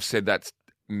 and I've said that's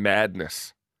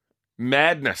madness.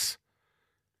 Madness.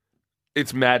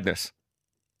 It's madness.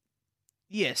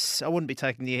 Yes, I wouldn't be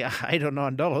taking the $8 or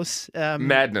 $9.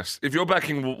 Madness. If you're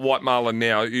backing White Marlin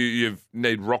now, you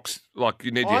need rocks, like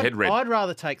you need your head red. I'd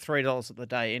rather take $3 of the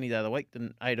day any day of the week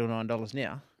than $8 or $9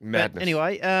 now. Madness. But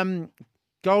anyway,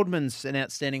 Goldman's an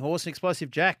outstanding horse. An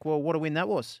Explosive Jack, well, what a win that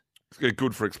was. It's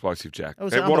good for Explosive Jack. It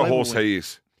was And an what a unbelievable horse win. he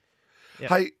is. Yep.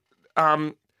 Hey,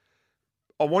 I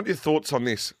want your thoughts on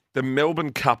this. The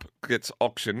Melbourne Cup gets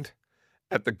auctioned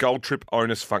at the Gold Trip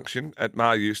owners function at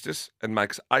Mar Eustace and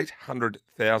makes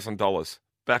 $800,000,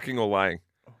 backing or laying.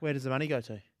 Where does the money go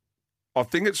to? I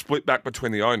think it's split back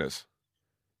between the owners.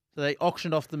 So they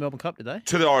auctioned off the Melbourne Cup, did they?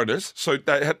 To the owners. So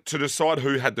they had to decide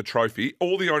who had the trophy.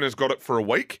 All the owners got it for a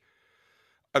week.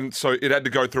 And so it had to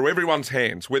go through everyone's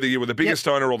hands, whether you were the biggest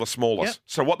owner or the smallest. Yep.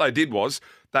 So what they did was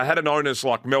they had an owners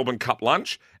like Melbourne Cup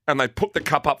lunch and they put the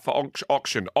cup up for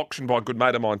auction. Auctioned by a good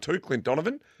mate of mine too, Clint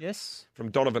Donovan. Yes.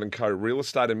 From Donovan & Co. Real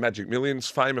Estate and Magic Millions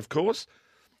fame, of course.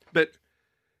 But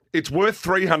it's worth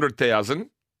 $300,000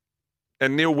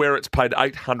 and Neil Werrett's paid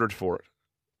 $800 for it.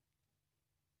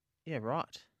 Yeah,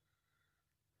 right.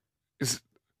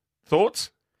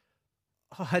 Thoughts?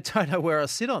 I don't know where I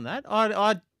sit on that.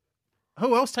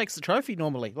 Who else takes the trophy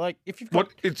normally? Like, if you've got,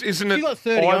 isn't if you've got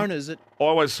 30 owners, I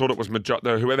always thought it was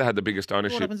whoever had the biggest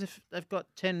ownership. what happens if they've got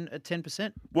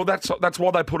 10%? Well, that's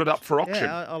why they put it up for auction.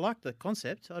 Yeah, I like the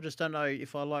concept. I just don't know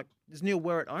if I like. Does Neil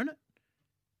Werrett own it?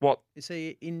 What? Is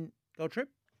he in Gold Trip?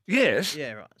 Yes.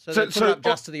 Yeah, right. So they put it up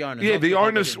just to the owners. Yeah, not the public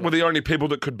owners anyway. were the only people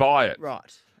that could buy it.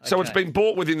 Right. So it's okay. been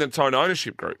bought within its own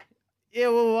ownership group. Yeah,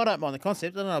 well, I don't mind the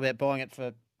concept. I don't know about buying it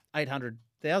for $800,000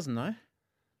 though.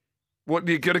 What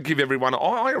you got to give everyone.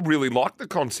 I really like the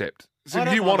concept. So I if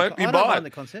don't you mind want the- it, you I don't buy mind it. the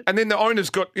concept. And then the owners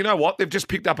got. You know what? They've just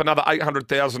picked up another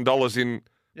 $800,000 in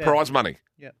prize money.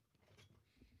 Yeah.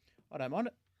 I don't mind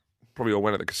it. Probably all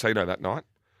went at the casino that night.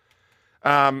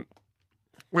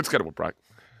 Let's go to a break.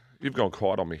 You've gone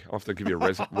quiet on me. I'll have to give you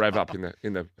a rev up in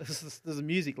the. There's a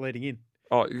music leading in.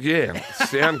 Oh yeah,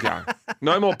 sound going.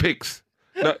 No more picks.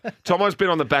 No, Tomo's been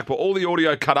on the back, but all the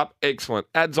audio cut up. Excellent.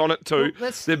 Ads on it too.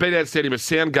 Well, They've been outstanding, but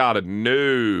sound guarded.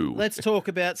 No. Let's talk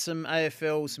about some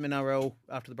AFL, some NRL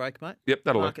after the break, mate. Yep,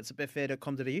 that'll work. Markets at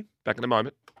betfair.com.au. Back in a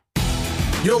moment.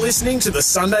 You're listening to the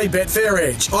Sunday Betfair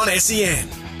Edge on SEN.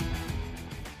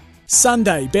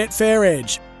 Sunday Betfair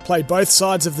Edge. Play both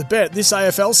sides of the bet this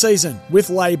AFL season with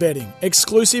lay betting,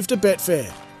 exclusive to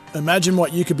Betfair. Imagine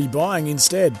what you could be buying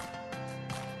instead.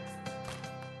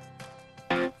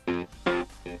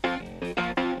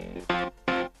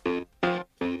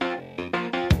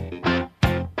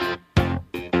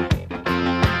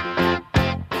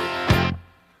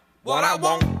 What I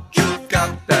want, you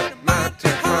got that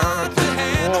magic.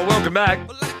 Oh, welcome back.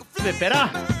 It's a bit better.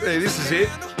 Hey, this is it.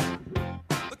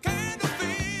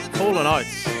 Hall and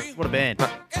Oates. What a band.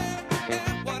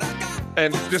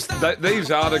 And just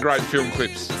these are the great film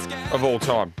clips of all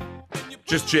time.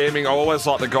 Just jamming. I always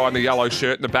like the guy in the yellow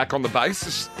shirt in the back on the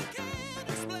bass.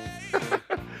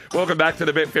 Welcome back to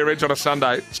the Betfair Edge on a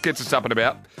Sunday. This gets us up and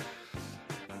about.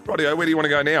 Rightio, where do you want to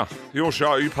go now? Your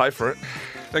show, you pay for it.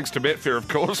 Thanks to Betfair, of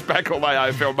course. Back all day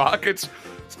AFL markets.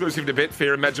 Exclusive to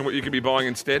Betfair. Imagine what you could be buying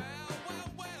instead.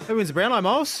 Who wins the Brownlow,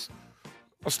 Miles?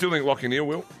 I still think Lockie Neal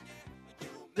will.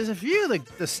 There's a few of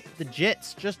the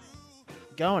Jets just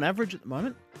going average at the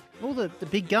moment. All the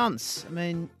big guns. I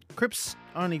mean, Cripps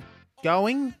only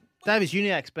going. Davis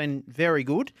Uniacke's been very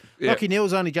good. Yeah. Lockie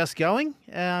Neal's only just going.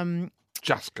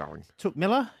 Just going. Took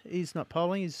Miller. He's not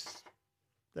polling.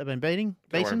 They've been beaten.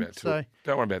 Don't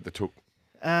worry about the Took.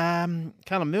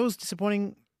 Callum Mills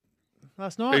disappointing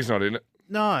last night. He's not in it.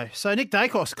 No. So Nick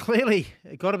Dacos clearly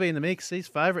got to be in the mix. He's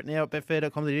favourite now at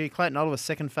betfair.com.au. Clayton Oliver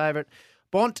second favourite.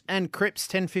 Bont and Cripps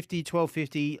 10.50,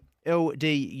 12.50,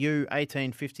 LDU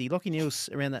 18.50. Lockie Neal's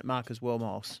around that mark as well,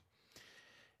 Miles.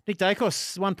 Nick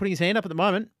Dacos, the one putting his hand up at the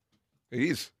moment. He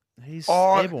is. He's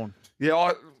airborne.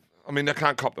 Yeah, I mean, I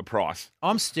can't cop the price.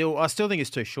 I still think it's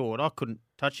too short. I couldn't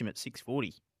touch him at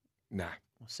 $6.40. Nah.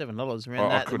 $7 around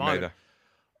that. I couldn't either.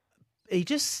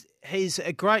 He's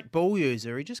a great ball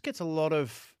user. He just gets a lot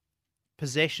of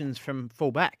possessions from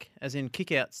full back, as in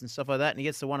kickouts and stuff like that, and he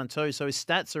gets the 1 and 2. So his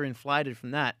stats are inflated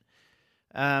from that.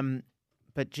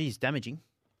 But geez, damaging.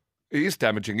 He is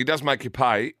damaging. He does make you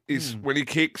pay. When he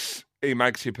kicks, he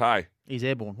makes you pay. He's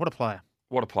airborne. What a player.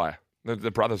 What a player.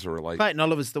 The brothers are elite. Clayton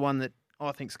Oliver's the one that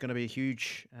I think is going to be a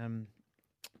huge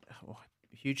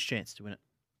chance to win it.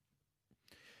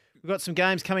 We've got some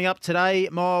games coming up today,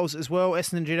 Miles, as well.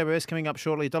 Essendon GWS coming up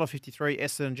shortly. $1.53.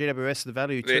 Essendon GWS, the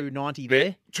value, $2.90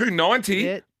 there. $2.90?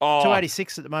 Yeah, oh,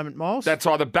 $2.86 at the moment, Miles. That's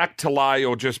either back to lay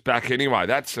or just back anyway.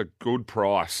 That's a good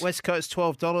price. West Coast,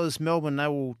 $12. Melbourne, they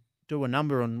will do a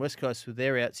number on West Coast with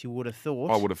their outs, you would have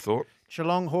thought. I would have thought.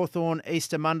 Geelong, Hawthorn,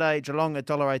 Easter Monday. Geelong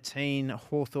 $1.18,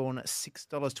 Hawthorn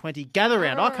 $6.20. Gather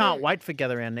round. I can't wait for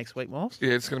Gather round next week, Miles.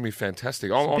 Yeah, it's going to be fantastic.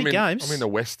 Big games. I'm in the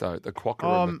West, though, the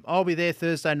Quokka. I'll be there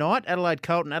Thursday night. Adelaide,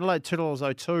 Carlton. Adelaide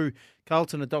 $2.02.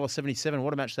 Carlton $1.77.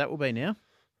 What a match that will be now.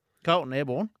 Carlton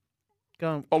airborne.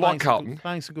 I like Carlton.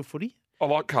 Playing some good footy. I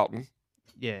like Carlton.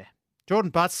 Yeah.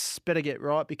 Jordan Butts better get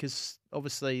right because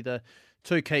obviously the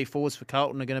two key forwards for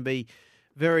Carlton are going to be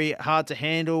very hard to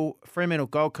handle. Fremantle,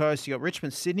 Gold Coast. You got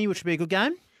Richmond, Sydney, which will be a good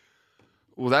game.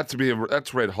 Well, that's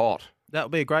red hot. That'll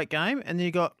be a great game. And then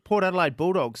you got Port Adelaide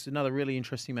Bulldogs, another really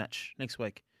interesting match next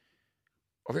week.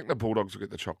 I think the Bulldogs will get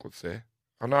the chocolates there.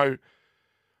 I know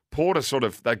Port are it's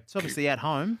obviously at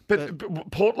home.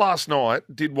 But Port last night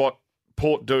did what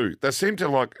Port do. They seem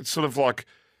to it's sort of like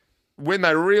when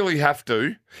they really have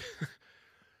to.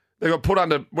 They got put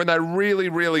under, when they really,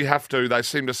 really have to, they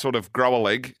seem to sort of grow a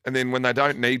leg. And then when they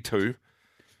don't need to,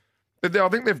 I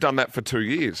think they've done that for 2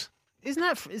 years. Is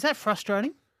that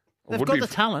frustrating? They've got the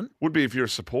talent. Would be if you're a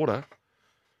supporter.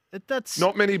 That's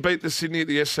not many beat the Sydney at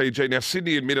the SCG. Now,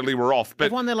 Sydney admittedly were off. But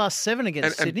they've won their last 7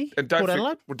 against Sydney. And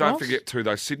don't forget too,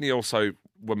 though, Sydney also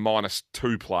were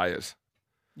 -2 players.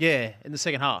 Yeah, in the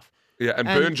second half. Yeah, and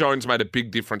Burne-Jones made a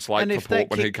big difference late for Port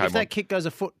when he came on. If that kick goes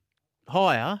a foot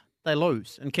higher, they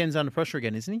lose. And Ken's under pressure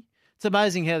again, isn't he? It's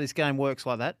amazing how this game works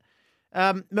like that.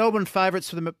 Melbourne favourites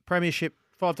for the Premiership,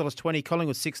 $5.20.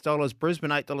 Collingwood, $6. Brisbane,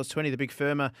 $8.20. The big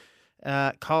firma.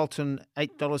 Carlton,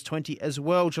 $8.20 as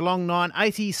well. Geelong,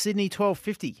 $9.80. Sydney,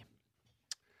 $12.50.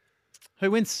 Who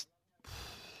wins?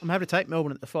 I'm happy to take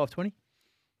Melbourne at the $5.20.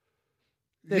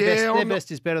 Their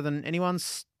best is better than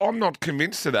anyone's. I'm not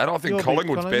convinced of that. I think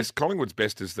Collingwood's best. Collingwood's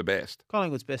best is the best.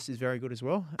 Collingwood's best is very good as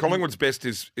well. Collingwood's best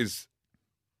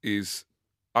is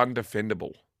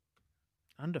undefendable.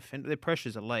 Their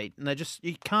pressure's elite, and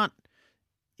you can't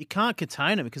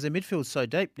contain them because their midfield's so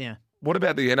deep now. What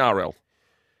about the NRL?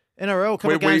 NRL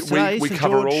couple of games today. We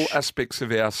cover all aspects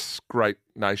of our great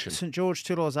nation. St George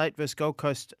 $2.08 versus Gold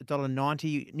Coast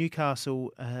 $1.90.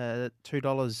 Newcastle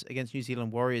 $2 against New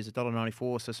Zealand Warriors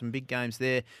 $1.94. So some big games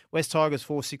there. West Tigers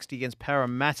 $4.60 against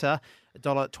Parramatta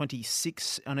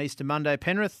 $1.26 on Easter Monday.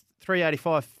 Penrith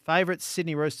 $3.85 favourites.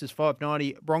 Sydney Roosters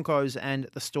 $5.90. Broncos and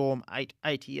the Storm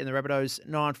 $8.80 and the Rabbitohs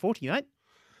 $9.40. Mate.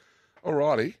 All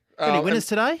righty. Any winners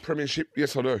today? Premiership,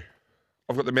 yes I do.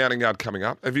 I've got the Mounting Yard coming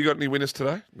up. Have you got any winners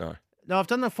today? No. No, I've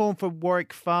done the form for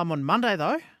Warwick Farm on Monday,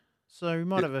 though. So we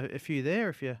might have a few there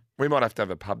if you... We might have to have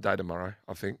a pub day tomorrow,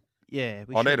 I think. Yeah,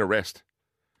 I need a rest.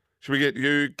 Should we get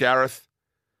you, Gareth?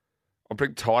 I'll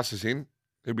bring Tice in.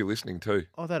 He'll be listening too.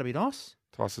 Oh, that'd be nice.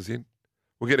 Tice is in.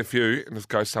 We'll get a few and let's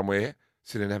go somewhere,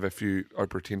 sit and have a few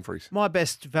Oprah Tinfrees. My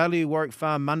best value Warwick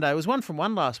Farm Monday was 1 from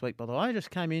 1 last week, by the way. I just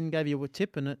came in, gave you a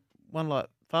tip and it won like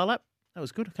far lap. That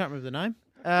was good. I can't remember the name.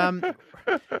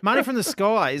 Money from the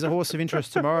Sky is a horse of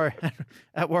interest tomorrow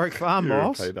at Warwick Farm,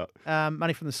 Miles.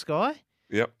 Money from the Sky.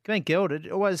 Yep. Been gelded.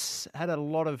 Always had a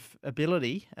lot of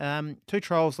ability. 2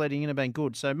 trials leading in have been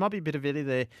good. So it might be a bit of value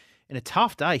there in a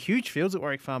tough day. Huge fields at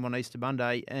Warwick Farm on Easter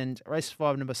Monday. And race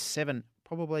 5, number 7,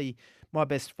 probably my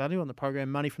best value on the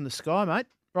program, Money from the Sky, mate.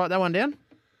 Write that one down.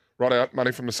 Right out,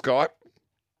 Money from the Sky.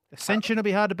 Ascension will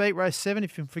be hard to beat, race 7,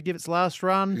 if you can forgive its last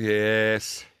run.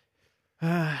 Yes.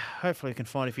 Hopefully we can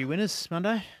find a few winners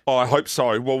Monday. Oh, I hope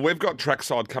so. Well, we've got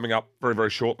trackside coming up very, very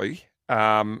shortly.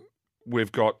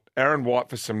 We've got Aaron White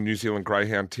for some New Zealand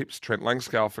Greyhound tips, Trent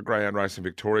Langscale for Greyhound Racing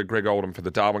Victoria, Greg Oldham for the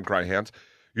Darwin Greyhounds.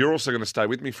 You're also going to stay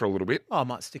with me for a little bit. Oh, I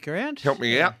might stick around. Help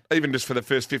me out, even just for the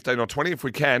first 15 or 20 if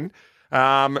we can.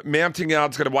 Mounting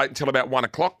Yard's going to wait until about 1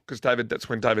 o'clock because that's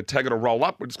when David Taggart will roll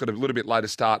up. We're just got a little bit later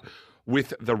start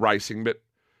with the racing, but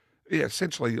yeah,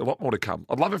 essentially a lot more to come.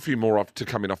 I'd love a few more to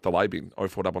come in off the lay bin.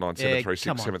 0499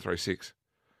 736 736.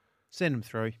 Send them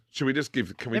through. Should we just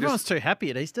give? Everyone's too happy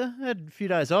at Easter. Had a few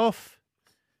days off.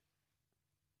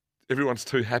 Everyone's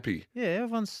too happy. Yeah,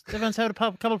 everyone's had a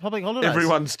couple of public holidays.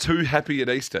 Everyone's too happy at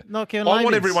Easter. Not Kevin I want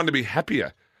Labins. everyone to be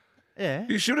happier. Yeah.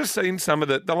 You should have seen some of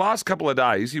the last couple of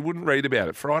days. You wouldn't read about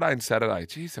it. Friday and Saturday.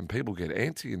 Gee, some people get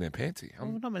antsy in their pantsy.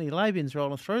 Well, not many lay-bins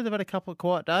rolling through. They've had a couple of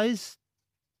quiet days.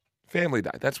 Family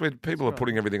Day. That's where people are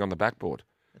putting everything on the backboard.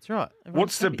 That's right.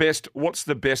 What's the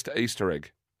best Easter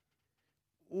egg?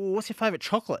 Ooh, what's your favourite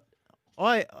chocolate?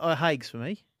 Hague's for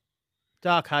me.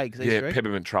 Dark Hague's Easter egg.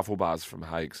 Peppermint truffle bars from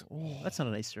Hague's. Oh, that's not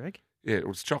an Easter egg. Yeah, it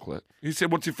was chocolate. You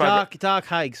said what's your favourite? Dark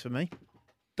Hague's for me.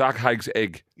 Dark Hague's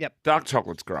egg. Yep. Dark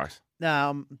chocolate's great. No,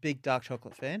 I'm a big dark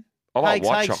chocolate fan. I like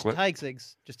white chocolate. Hague's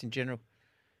eggs, just in general.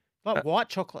 Like white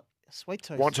chocolate. Sweet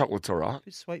toast. White chocolate's all right. A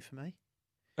bit sweet for me.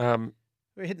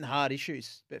 We're hitting hard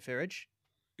issues, Betfair Edge.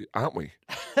 Aren't we?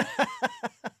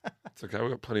 It's okay.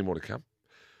 We've got plenty more to come.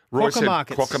 Roy said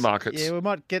Quokka Markets. Yeah, we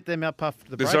might get them up after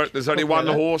the break. There's only one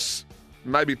horse,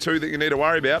 maybe two that you need to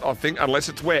worry about, I think, unless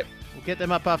it's wet. We'll get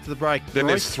them up after the break. Then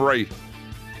there's 3.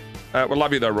 We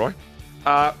love you though, Roy.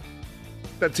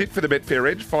 That's it for the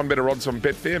Betfair Edge. Find better odds on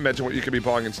Betfair. Imagine what you could be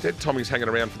buying instead. Tommy's hanging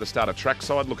around for the start of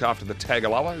trackside. Look after the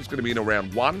Tagaloa, who's going to be in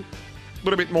around 1. A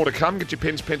little bit more to come. Get your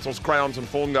pens, pencils, crayons and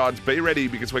form guides. Be ready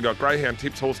because we've got greyhound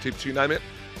tips, horse tips, you name it,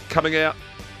 coming out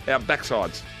our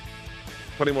backsides.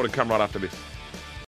 Plenty more to come right after this.